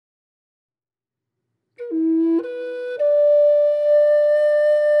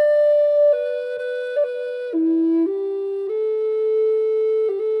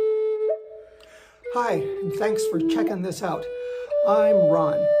thanks for checking this out. I'm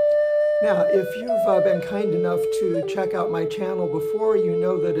Ron. Now, if you've been kind enough to check out my channel before, you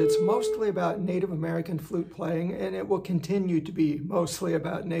know that it's mostly about Native American flute playing, and it will continue to be mostly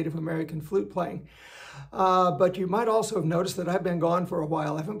about Native American flute playing. But you might also have noticed that I've been gone for a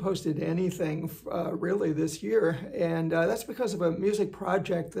while. I haven't posted anything really this year, and that's because of a music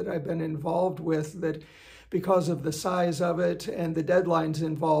project that I've been involved with that, because of the size of it and the deadlines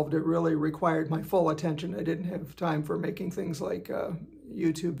involved, it really required my full attention. I didn't have time for making things like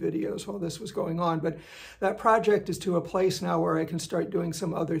YouTube videos while this was going on. But that project is to a place now where I can start doing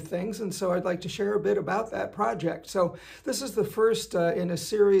some other things. And so I'd like to share a bit about that project. So this is the first in a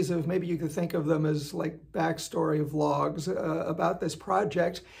series of, maybe you could think of them as like backstory vlogs about this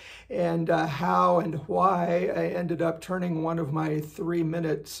project and how and why I ended up turning one of my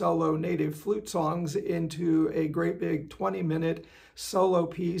 3-minute solo native flute songs into a great big 20-minute solo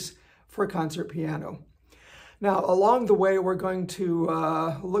piece for concert piano. Now, along the way, we're going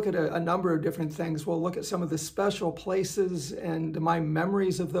to look at a number of different things. We'll look at some of the special places and my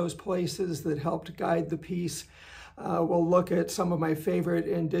memories of those places that helped guide the piece. We'll look at some of my favorite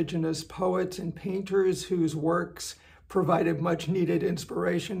indigenous poets and painters whose works provided much needed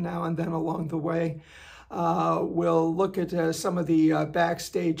inspiration now and then along the way. We'll look at some of the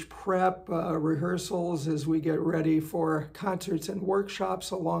backstage prep rehearsals as we get ready for concerts and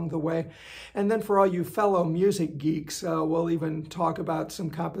workshops along the way. And then for all you fellow music geeks, we'll even talk about some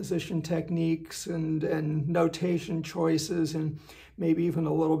composition techniques and notation choices, and maybe even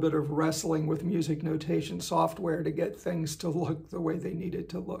a little bit of wrestling with music notation software to get things to look the way they need it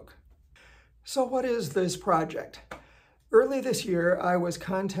to look. So what is this project? Early this year, I was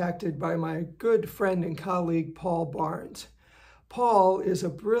contacted by my good friend and colleague, Paul Barnes. Paul is a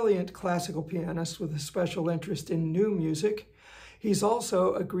brilliant classical pianist with a special interest in new music. He's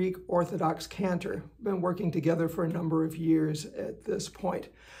also a Greek Orthodox cantor. Been working together for a number of years at this point.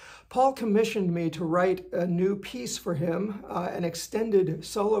 Paul commissioned me to write a new piece for him, an extended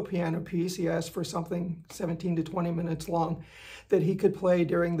solo piano piece. He asked for something 17 to 20 minutes long that he could play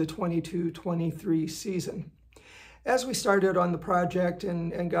during the 22-23 season. As we started on the project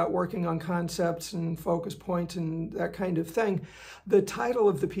and got working on concepts and focus points and that kind of thing, the title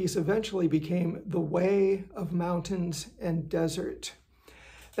of the piece eventually became The Way of Mountains and Desert.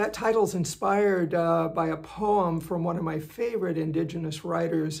 That title's inspired by a poem from one of my favorite indigenous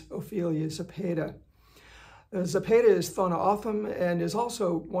writers, Ophelia Zepeda. Zepeda is Thona-Otham and is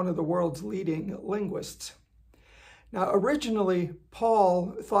also one of the world's leading linguists. Now, originally,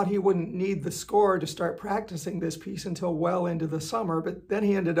 Paul thought he wouldn't need the score to start practicing this piece until well into the summer, but then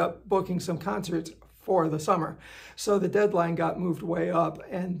he ended up booking some concerts for the summer. So the deadline got moved way up,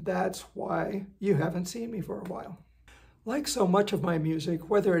 and that's why you haven't seen me for a while. Like so much of my music,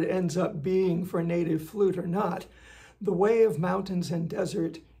 whether it ends up being for native flute or not, The Way of Mountains and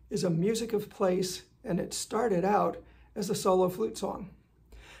Desert is a music of place, and it started out as a solo flute song.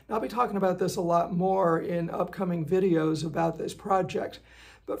 I'll be talking about this a lot more in upcoming videos about this project,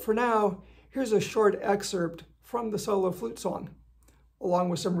 but for now, here's a short excerpt from the solo flute song, along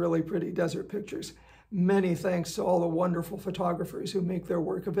with some really pretty desert pictures. Many thanks to all the wonderful photographers who make their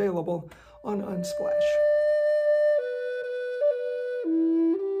work available on Unsplash.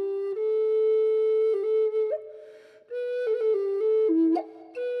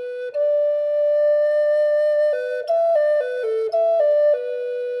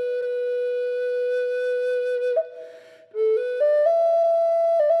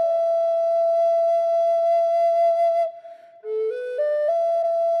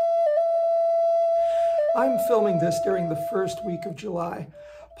 I'm filming this during the first week of July.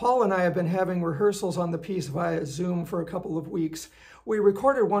 Paul and I have been having rehearsals on the piece via Zoom for a couple of weeks. We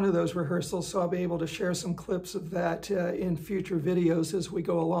recorded one of those rehearsals, so I'll be able to share some clips of that in future videos as we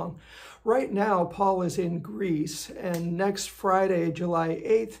go along. Right now, Paul is in Greece, and next Friday, July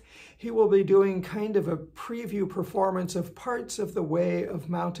 8th, he will be doing kind of a preview performance of parts of The Way of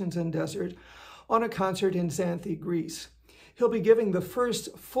Mountains and Desert on a concert in Xanthi, Greece. He'll be giving the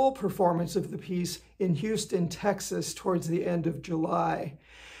first full performance of the piece in Houston, Texas, towards the end of July.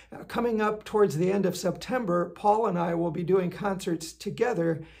 Coming up towards the end of September, Paul and I will be doing concerts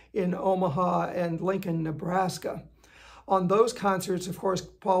together in Omaha and Lincoln, Nebraska. On those concerts, of course,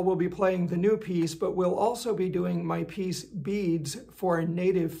 Paul will be playing the new piece, but we'll also be doing my piece Beads for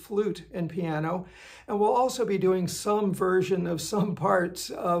native flute and piano, and we'll also be doing some version of some parts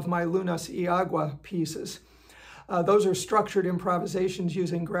of my Lunas y Agua pieces. Those are structured improvisations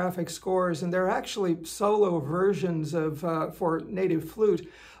using graphic scores, and they're actually solo versions of for native flute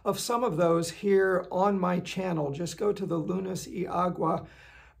of some of those here on my channel. Just go to the Lunas y Agua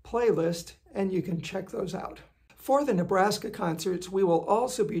playlist and you can check those out. For the Nebraska concerts, we will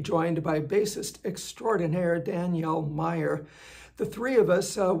also be joined by bassist extraordinaire Danielle Meyer. The three of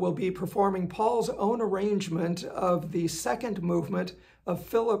us will be performing Paul's own arrangement of the second movement of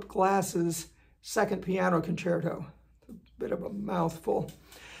Philip Glass's Second Piano Concerto. A bit of a mouthful.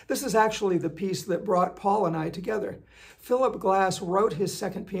 This is actually the piece that brought Paul and I together. Philip Glass wrote his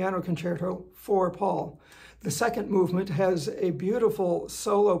Second Piano Concerto for Paul. The second movement has a beautiful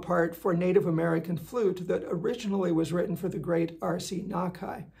solo part for Native American Flute that originally was written for the great R.C.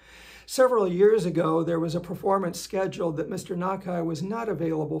 Nakai. Several years ago, there was a performance scheduled that Mr. Nakai was not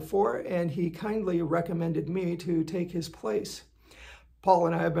available for, and he kindly recommended me to take his place. Paul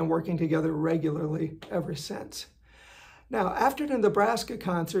and I have been working together regularly ever since. Now, after the Nebraska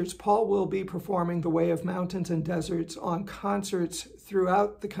concerts, Paul will be performing The Way of Mountains and Deserts on concerts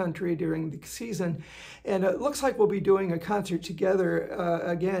throughout the country during the season. And it looks like we'll be doing a concert together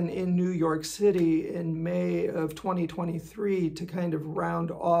again in New York City in May of 2023 to kind of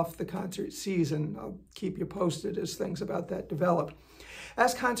round off the concert season. I'll keep you posted as things about that develop.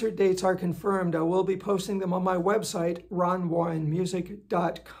 As concert dates are confirmed, I will be posting them on my website,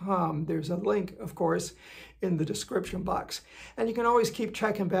 ronwarrenmusic.com. There's a link, of course, in the description box. And you can always keep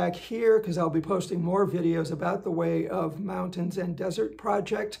checking back here because I'll be posting more videos about the Way of Mountains and Desert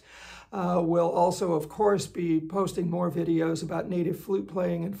project. We'll also, of course, be posting more videos about native flute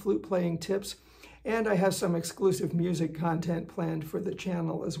playing and flute playing tips. And I have some exclusive music content planned for the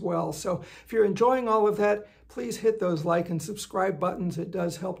channel as well. So if you're enjoying all of that, please hit those like and subscribe buttons. It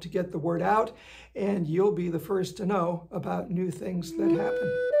does help to get the word out, and you'll be the first to know about new things that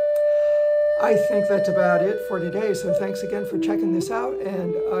happen. I think that's about it for today. So thanks again for checking this out,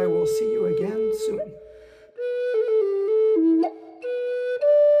 and I will see you again soon.